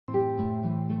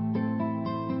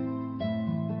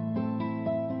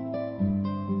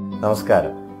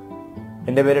നമസ്കാരം.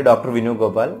 എൻ്റെ പേര് ഡോക്ടർ.വിനു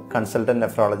Gopal, consultant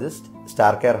nephrologist,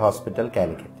 STARCARE hospital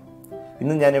Calicut.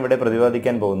 ഇന്ന് ഞാനിവിടെ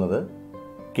പ്രതിപാദിക്കാൻ പോകുന്നത്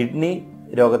കിഡ്നി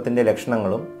രോഗത്തിൻ്റെ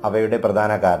ലക്ഷണങ്ങളും അവയുടെ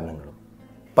പ്രധാന കാരണങ്ങളും.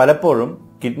 പലപ്പോഴും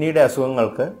കിഡ്നിയുടെ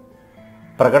അസുഖങ്ങൾക്ക്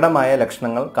പ്രകടമായ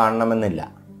ലക്ഷണങ്ങൾ കാണണമെന്നില്ല.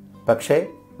 പക്ഷേ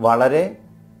വളരെ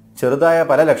ചെറുതായ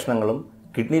പല ലക്ഷണങ്ങളും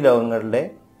കിഡ്നി രോഗങ്ങളുടെ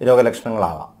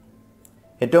രോഗലക്ഷണങ്ങളാവാം.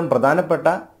 ഏറ്റവും പ്രധാനപ്പെട്ട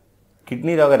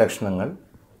കിഡ്നി രോഗലക്ഷണങ്ങൾ: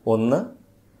 ഒന്ന്,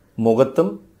 മുഖത്തും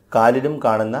കാലിലും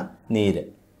കാണുന്ന നീര്,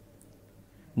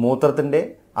 മൂത്രത്തിൻ്റെ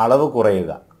അളവ്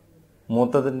കുറയുക,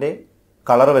 മൂത്രത്തിൻ്റെ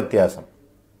കളർ വ്യത്യാസം,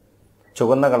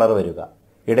 ചുവന്ന കളർ വരിക,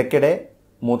 ഇടയ്ക്കിടെ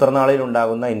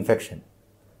മൂത്രനാളിയിലുണ്ടാകുന്ന ഇൻഫെക്ഷൻ,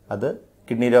 അത്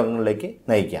കിഡ്നി രോഗങ്ങളിലേക്ക്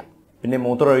നയിക്കാം. പിന്നെ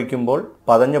മൂത്രമൊഴിക്കുമ്പോൾ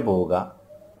പതഞ്ഞു പോവുക,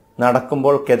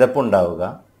 നടക്കുമ്പോൾ കിതപ്പുണ്ടാവുക,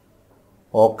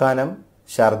 ഓക്കാനം,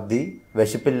 ഛർദി,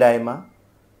 വിശപ്പില്ലായ്മ,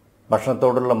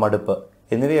 ഭക്ഷണത്തോടുള്ള മടുപ്പ്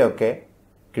എന്നിവയൊക്കെ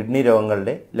കിഡ്നി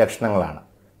രോഗങ്ങളുടെ ലക്ഷണങ്ങളാണ്.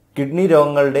 കിഡ്നി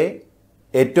രോഗങ്ങളുടെ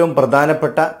ഏറ്റവും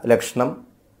പ്രധാനപ്പെട്ട ലക്ഷണം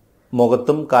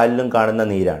മുഖത്തും കാലിലും കാണുന്ന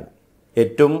നീരാണ്.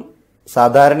 ഏറ്റവും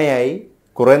സാധാരണയായി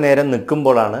കുറേ നേരം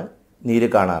നിൽക്കുമ്പോഴാണ് നീര്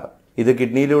കാണാറ്. ഇത്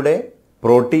കിഡ്നിയിലൂടെ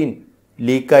പ്രോട്ടീൻ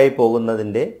ലീക്കായി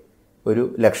പോകുന്നതിൻ്റെ ഒരു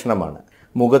ലക്ഷണമാണ്.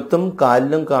 മുഖത്തും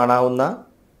കാലിലും കാണാവുന്ന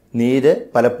നീര്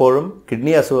പലപ്പോഴും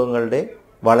കിഡ്നി അസുഖങ്ങളുടെ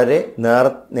വളരെ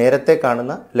നേരത്തെ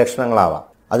കാണുന്ന ലക്ഷണങ്ങളാവാം.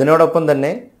 അതിനോടൊപ്പം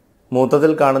തന്നെ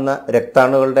മൂത്രത്തിൽ കാണുന്ന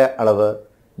രക്താണുക്കളുടെ അളവ്,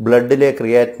 ബ്ലഡിലെ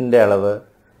ക്രിയാറ്റിൻ്റെ അളവ്,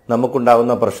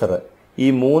 നമുക്കുണ്ടാകുന്ന പ്രഷർ, ഈ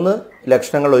 3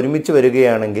 ലക്ഷണങ്ങൾ ഒരുമിച്ച്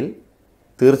വരികയാണെങ്കിൽ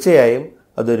തീർച്ചയായും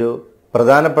അതൊരു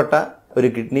പ്രധാനപ്പെട്ട ഒരു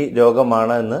കിഡ്നി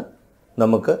രോഗമാണ് എന്ന്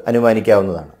നമുക്ക്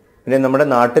അനുമാനിക്കാവുന്നതാണ്. പിന്നെ നമ്മുടെ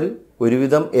നാട്ടിൽ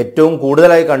ഒരുവിധം ഏറ്റവും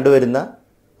കൂടുതലായി കണ്ടുവരുന്ന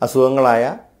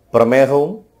അസുഖങ്ങളായ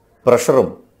പ്രമേഹവും പ്രഷറും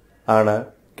ആണ്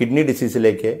കിഡ്നി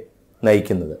ഡിസീസിലേക്ക്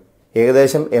നയിക്കുന്നത്.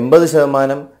 ഏകദേശം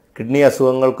 80% കിഡ്നി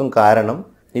അസുഖങ്ങൾക്കും കാരണം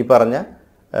ഈ പറഞ്ഞ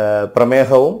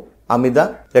പ്രമേഹവും അമിത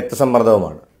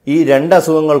രക്തസമ്മർദ്ദവുമാണ്. ഈ 2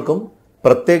 അസുഖങ്ങൾക്കും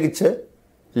പ്രത്യേകിച്ച്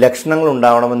ലക്ഷണങ്ങൾ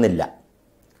ഉണ്ടാവണമെന്നില്ല.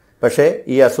 പക്ഷേ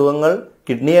ഈ അസുഖങ്ങൾ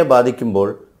കിഡ്നിയെ ബാധിക്കുമ്പോൾ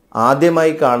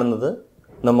ആദ്യമായി കാണുന്നത്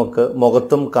നമുക്ക്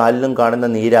മുഖത്തും കാലിലും കാണുന്ന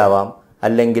നീരാവാം,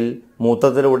 അല്ലെങ്കിൽ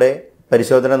മൂത്രത്തിലൂടെ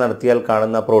പരിശോധന നടത്തിയാൽ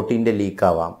കാണുന്ന പ്രോട്ടീൻ്റെ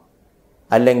ലീക്കാവാം,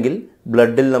 അല്ലെങ്കിൽ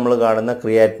ബ്ലഡിൽ നമ്മൾ കാണുന്ന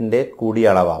ക്രിയാറ്റിൻ്റെ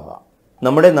കൂടിയ അളവാവാം.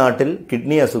 നമ്മുടെ നാട്ടിൽ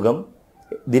കിഡ്നി അസുഖം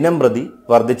ദിനം പ്രതി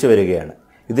വർദ്ധിച്ചു വരികയാണ്.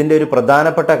 ഇതിൻ്റെ ഒരു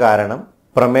പ്രധാനപ്പെട്ട കാരണം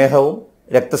പ്രമേഹവും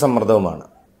രക്തസമ്മർദ്ദവുമാണ്.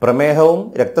 പ്രമേഹവും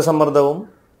രക്തസമ്മർദ്ദവും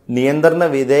നിയന്ത്രണ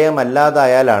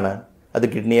വിധേയമല്ലാതായാലാണ് അത്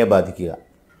കിഡ്നിയെ ബാധിക്കുക.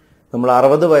 നമ്മൾ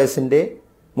 60 വയസ്സിൻ്റെ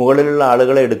മുകളിലുള്ള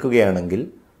ആളുകളെ എടുക്കുകയാണെങ്കിൽ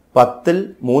 10ൽ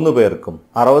 3 പേർക്കും,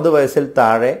 60 വയസ്സിൽ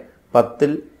താഴെ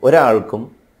 10ൽ 1 ആൾക്കും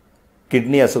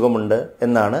കിഡ്നി അസുഖമുണ്ട്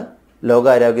എന്നാണ്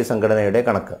ലോകാരോഗ്യ സംഘടനയുടെ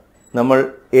കണക്ക്. നമ്മൾ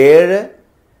 7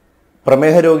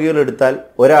 പ്രമേഹ രോഗികളെടുത്താൽ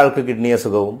 1 ആൾക്ക് കിഡ്നി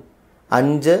അസുഖവും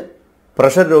 5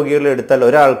 പ്രഷർ രോഗികളെടുത്താൽ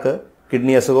 1 ആൾക്ക്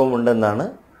കിഡ്നി അസുഖവും ഉണ്ടെന്നാണ്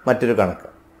മറ്റൊരു കണക്ക്.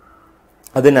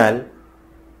 അതിനാൽ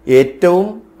ഏറ്റവും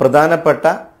പ്രധാനപ്പെട്ട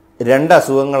 2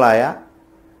 അസുഖങ്ങളായ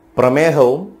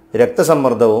പ്രമേഹവും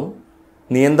രക്തസമ്മർദ്ദവും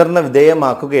നിയന്ത്രണ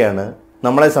വിധേയമാക്കുകയാണ്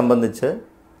നമ്മളെ സംബന്ധിച്ച്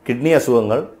കിഡ്നി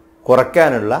അസുഖങ്ങൾ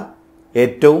കുറയ്ക്കാനുള്ള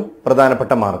ഏറ്റവും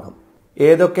പ്രധാനപ്പെട്ട മാർഗം.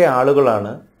 ഏതൊക്കെ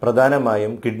ആളുകളാണ്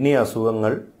പ്രധാനമായും കിഡ്നി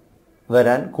അസുഖങ്ങൾ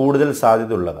വരാൻ കൂടുതൽ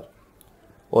സാധ്യതയുള്ളവർ?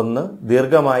 ഒന്ന്,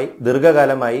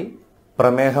 ദീർഘകാലമായി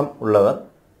പ്രമേഹം ഉള്ളവർ,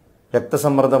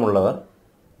 രക്തസമ്മർദ്ദമുള്ളവർ,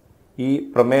 ഈ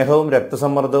പ്രമേഹവും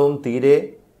രക്തസമ്മർദ്ദവും തീരെ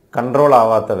കൺട്രോൾ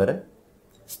ആവാത്തവർ,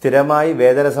 സ്ഥിരമായി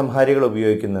വേദനസംഹാരികൾ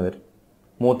ഉപയോഗിക്കുന്നവർ,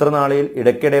 മൂത്രനാളിയിൽ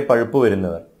ഇടയ്ക്കിടെ പഴുപ്പ്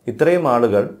വരുന്നവർ. ഇത്രയും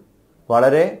ആളുകൾ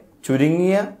വളരെ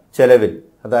ചുരുങ്ങിയ ചെലവിൽ,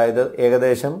 അതായത്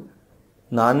ഏകദേശം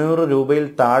 400 രൂപയിൽ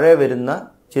താഴെ വരുന്ന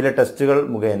ചില ടെസ്റ്റുകൾ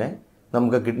മുഖേന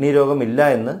നമുക്ക് കിഡ്നി രോഗമില്ല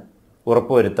എന്ന്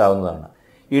ഉറപ്പുവരുത്താവുന്നതാണ്.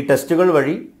 ഈ ടെസ്റ്റുകൾ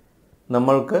വഴി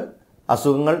നമ്മൾക്ക്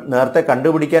അസുഖങ്ങൾ നേരത്തെ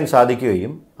കണ്ടുപിടിക്കാൻ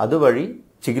സാധിക്കുകയും അതുവഴി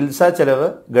ചികിത്സാ ചെലവ്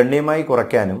ഗണ്യമായി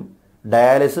കുറയ്ക്കാനും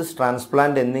ഡയാലിസിസ്,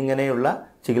 ട്രാൻസ്പ്ലാന്റ് എന്നിങ്ങനെയുള്ള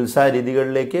ചികിത്സാ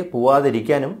രീതികളിലേക്ക്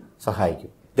പോവാതിരിക്കാനും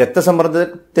സഹായിക്കും.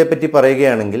 രക്തസമ്മർദ്ദത്തെപ്പറ്റി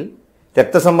പറയുകയാണെങ്കിൽ,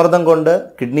 രക്തസമ്മർദ്ദം കൊണ്ട്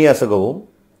കിഡ്നി അസുഖവും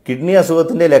കിഡ്നി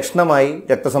അസുഖത്തിൻ്റെ ലക്ഷണമായി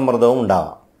രക്തസമ്മർദ്ദവും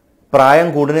ഉണ്ടാവാം.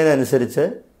 പ്രായം കൂടുന്നതിനനുസരിച്ച്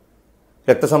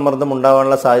രക്തസമ്മർദ്ദം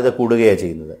ഉണ്ടാവാനുള്ള സാധ്യത കൂടുകയാണ്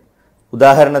ചെയ്യുന്നത്.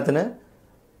 ഉദാഹരണത്തിന്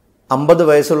 50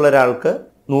 വയസ്സുള്ള ഒരാൾക്ക്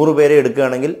 100 പേരെ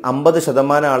എടുക്കുകയാണെങ്കിൽ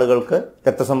 50% ആളുകൾക്ക്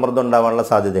രക്തസമ്മർദ്ദം ഉണ്ടാവാനുള്ള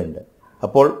സാധ്യതയുണ്ട്.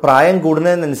 അപ്പോൾ പ്രായം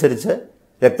കൂടുന്നതിനനുസരിച്ച്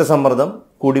രക്തസമ്മർദ്ദം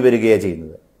കൂടി വരികയാണ്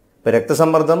ചെയ്യുന്നത്. ഇപ്പോൾ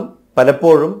രക്തസമ്മർദ്ദം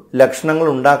പലപ്പോഴും ലക്ഷണങ്ങൾ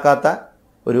ഉണ്ടാക്കാത്ത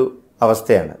ഒരു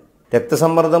അവസ്ഥയാണ്.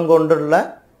 രക്തസമ്മർദ്ദം കൊണ്ടുള്ള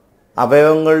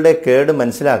അവയവങ്ങളുടെ കേട്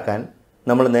മനസ്സിലാക്കാൻ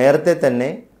നമ്മൾ നേരത്തെ തന്നെ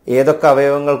ഏതൊക്കെ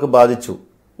അവയവങ്ങൾക്ക് ബാധിച്ചു,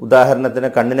 ഉദാഹരണത്തിന്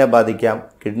കണ്ണിനെ ബാധിക്കാം,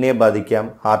 കിഡ്നിയെ ബാധിക്കാം,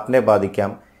 ഹാർട്ടിനെ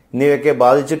ബാധിക്കാം, എന്നിവയൊക്കെ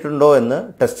ബാധിച്ചിട്ടുണ്ടോ എന്ന്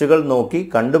ടെസ്റ്റുകൾ നോക്കി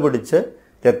കണ്ടുപിടിച്ച്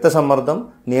രക്തസമ്മർദ്ദം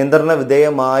നിയന്ത്രണ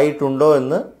വിധേയമായിട്ടുണ്ടോ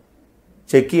എന്ന്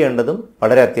ചെക്ക് ചെയ്യേണ്ടതും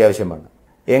വളരെ അത്യാവശ്യമാണ്.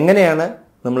 എങ്ങനെയാണ്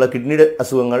നമ്മൾ കിഡ്നിയുടെ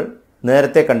അസുഖങ്ങൾ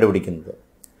നേരത്തെ കണ്ടുപിടിക്കുന്നത്.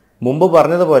 മുമ്പ്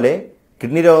പറഞ്ഞതുപോലെ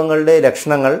കിഡ്നി രോഗങ്ങളുടെ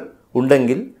ലക്ഷണങ്ങൾ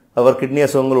ഉണ്ടെങ്കിൽ അവർ കിഡ്നി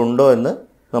അസുഖങ്ങൾ ഉണ്ടോ എന്ന്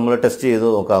നമ്മൾ ടെസ്റ്റ് ചെയ്ത്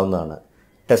നോക്കാവുന്നതാണ്.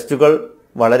 ടെസ്റ്റുകൾ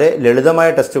വളരെ ലളിതമായ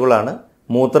ടെസ്റ്റുകളാണ്.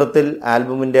 മൂത്രത്തിൽ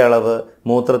ആൽബുമിൻ്റെ അളവ്,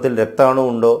 മൂത്രത്തിൽ രക്താണു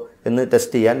ഉണ്ടോ എന്ന്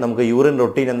ടെസ്റ്റ് ചെയ്യാൻ നമുക്ക് യൂറിൻ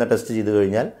റൊട്ടീൻ എന്ന ടെസ്റ്റ് ചെയ്ത്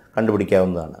കഴിഞ്ഞാൽ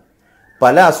കണ്ടുപിടിക്കാവുന്നതാണ്.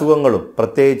 പല അസുഖങ്ങളും,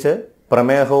 പ്രത്യേകിച്ച്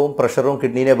പ്രമേഹവും പ്രഷറും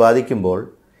കിഡ്നീനെ ബാധിക്കുമ്പോൾ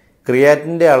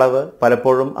ക്രിയാറ്റിൻ്റെ അളവ്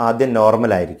പലപ്പോഴും ആദ്യം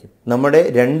നോർമലായിരിക്കും. നമ്മുടെ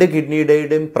രണ്ട്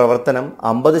കിഡ്നിയുടെയും പ്രവർത്തനം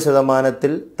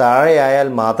 50% താഴെയായാൽ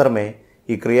മാത്രമേ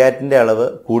ഈ ക്രിയാറ്റിൻ്റെ അളവ്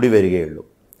കൂടി വരികയുള്ളൂ.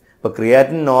 അപ്പോൾ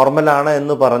ക്രിയാറ്റിൻ നോർമലാണ്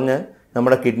എന്ന് പറഞ്ഞ്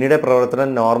നമ്മുടെ കിഡ്നിയുടെ പ്രവർത്തനം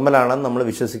നോർമലാണെന്ന് നമ്മൾ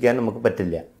വിശ്വസിക്കാൻ നമുക്ക്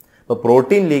പറ്റില്ല. അപ്പോൾ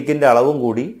പ്രോട്ടീൻ ലീക്കിൻ്റെ അളവും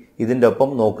കൂടി ഇതിൻ്റെ ഒപ്പം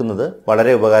നോക്കുന്നത്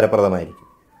വളരെ ഉപകാരപ്രദമായിരിക്കും.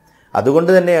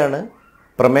 അതുകൊണ്ട് തന്നെയാണ്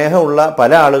പ്രമേഹമുള്ള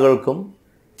പല ആളുകൾക്കും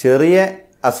ചെറിയ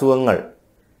അസുഖങ്ങൾ,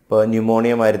 ഇപ്പോൾ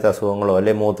ന്യൂമോണിയ മാതിരത്തെ അസുഖങ്ങളോ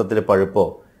അല്ലെ മൂത്രത്തിൽ പഴുപ്പോ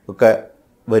ഒക്കെ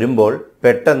വരുമ്പോൾ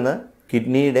പെട്ടെന്ന്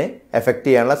കിഡ്നിയുടെ എഫക്റ്റ്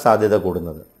ചെയ്യാനുള്ള സാധ്യത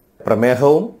കൂടുന്നത്.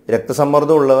 പ്രമേഹവും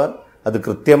രക്തസമ്മർദ്ദവും ഉള്ളവർ അത്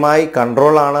കൃത്യമായി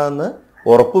കൺട്രോളാണെന്ന്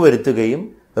ഉറപ്പുവരുത്തുകയും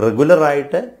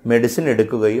റെഗുലറായിട്ട് മെഡിസിൻ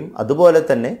എടുക്കുകയും അതുപോലെ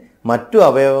തന്നെ മറ്റു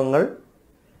അവയവങ്ങൾ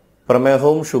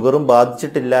പ്രമേഹവും ഷുഗറും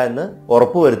ബാധിച്ചിട്ടില്ല എന്ന്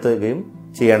ഉറപ്പുവരുത്തുകയും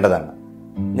ചെയ്യേണ്ടതാണ്.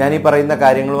 ഞാൻ ഈ പറയുന്ന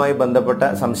കാര്യങ്ങളുമായി ബന്ധപ്പെട്ട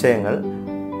സംശയങ്ങൾ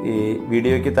ഈ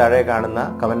വീഡിയോയ്ക്ക് താഴെ കാണുന്ന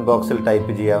കമൻറ്റ് ബോക്സിൽ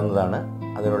ടൈപ്പ് ചെയ്യാവുന്നതാണ്.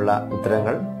 അതിനുള്ള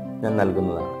ഉത്തരങ്ങൾ ഞാൻ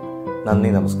നൽകുന്നതാണ്.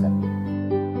 നന്ദി, നമസ്കാരം.